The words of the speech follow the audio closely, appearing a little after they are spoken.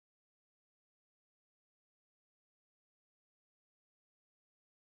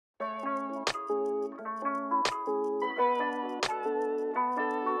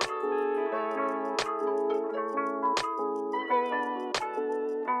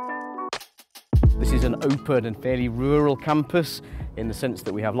This is an open and fairly rural campus in the sense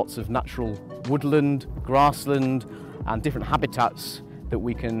that we have lots of natural woodland, grassland and different habitats that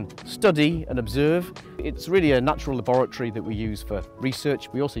we can study and observe. It's really a natural laboratory that we use for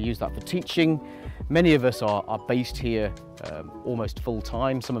research. We also use that for teaching. Many of us are based here almost full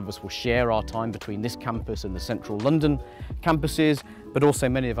time. Some of us will share our time between this campus and the central London campuses, but also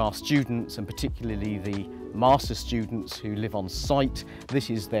many of our students, and particularly the master's students who live on site, this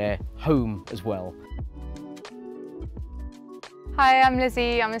is their home as well. Hi, I'm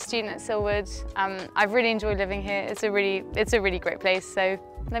Lizzie. I'm a student at Silwood. I've really enjoyed living here. It's a really great place, so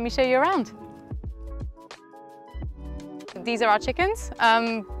let me show you around. These are our chickens.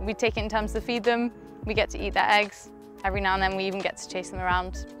 We take it in terms to feed them. We get to eat their eggs. Every now and then we even get to chase them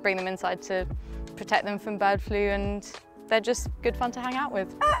around, bring them inside to protect them from bird flu, and they're just good fun to hang out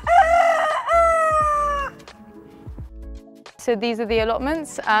with. So these are the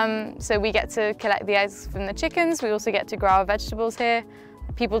allotments. So we get to collect the eggs from the chickens. We also get to grow our vegetables here.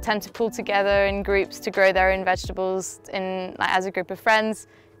 People tend to pull together in groups to grow their own vegetables as a group of friends.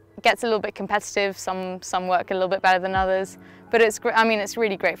 It gets a little bit competitive. Some work a little bit better than others, but it's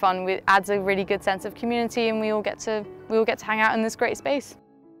really great fun. It adds a really good sense of community, and we all get to hang out in this great space.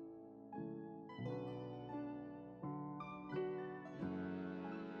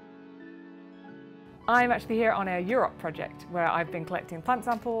 I'm actually here on a Europe project where I've been collecting plant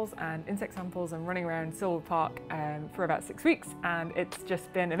samples and insect samples and running around Silwood Park for about 6 weeks, and it's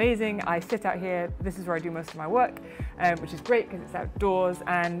just been amazing. I sit out here, this is where I do most of my work, which is great because it's outdoors,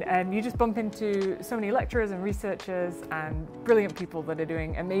 and you just bump into so many lecturers and researchers and brilliant people that are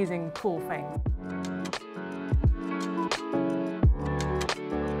doing amazing, cool things.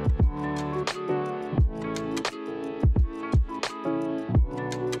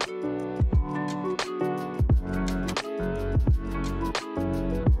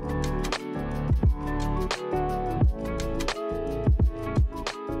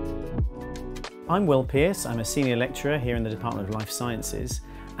 I'm Will Pearce. I'm a senior lecturer here in the Department of Life Sciences,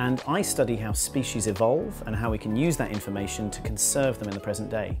 and I study how species evolve and how we can use that information to conserve them in the present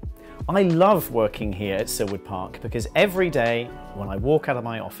day. I love working here at Silwood Park because every day when I walk out of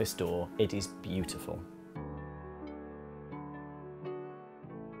my office door, it is beautiful.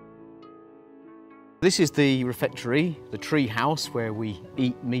 This is the refectory, the tree house where we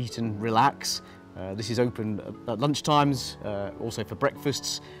eat, meet and relax. This is open at lunchtimes, also for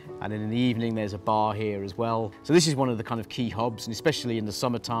breakfasts, and then in the evening there's a bar here as well. So this is one of the kind of key hubs, and especially in the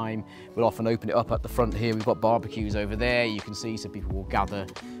summertime we'll often open it up at the front here. We've got barbecues over there, you can see, so people will gather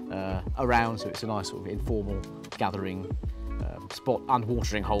around, so it's a nice sort of informal gathering spot and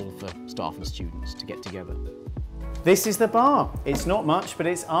watering hole for staff and students to get together. This is the bar. It's not much, but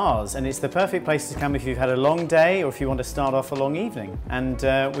it's ours, and it's the perfect place to come if you've had a long day or if you want to start off a long evening. And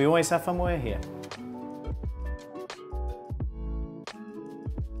we always have fun when we're here.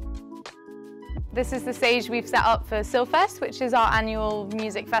 This is the stage we've set up for Silfest, which is our annual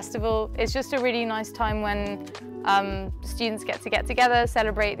music festival. It's just a really nice time when students get together,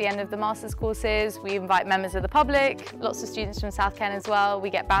 celebrate the end of the master's courses. We invite members of the public, lots of students from South Kent as well. We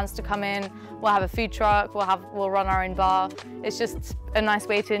get bands to come in, we'll have a food truck, we'll run our own bar. It's just a nice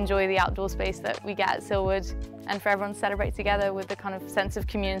way to enjoy the outdoor space that we get at Silwood, and for everyone to celebrate together with the kind of sense of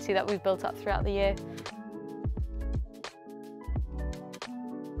community that we've built up throughout the year.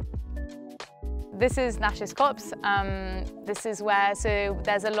 This is Nash's Copse. This is where, so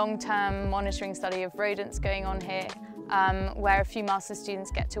there's a long-term monitoring study of rodents going on here, where a few master's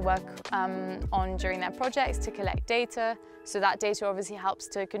students get to work on during their projects to collect data. So that data obviously helps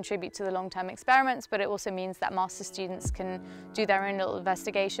to contribute to the long-term experiments, but it also means that master's students can do their own little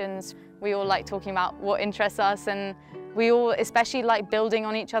investigations. We all like talking about what interests us, and we all especially like building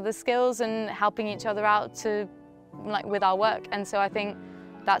on each other's skills and helping each other out with our work. And so I think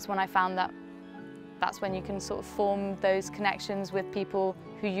that's when I found that that's when you can sort of form those connections with people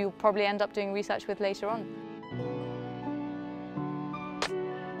who you'll probably end up doing research with later on.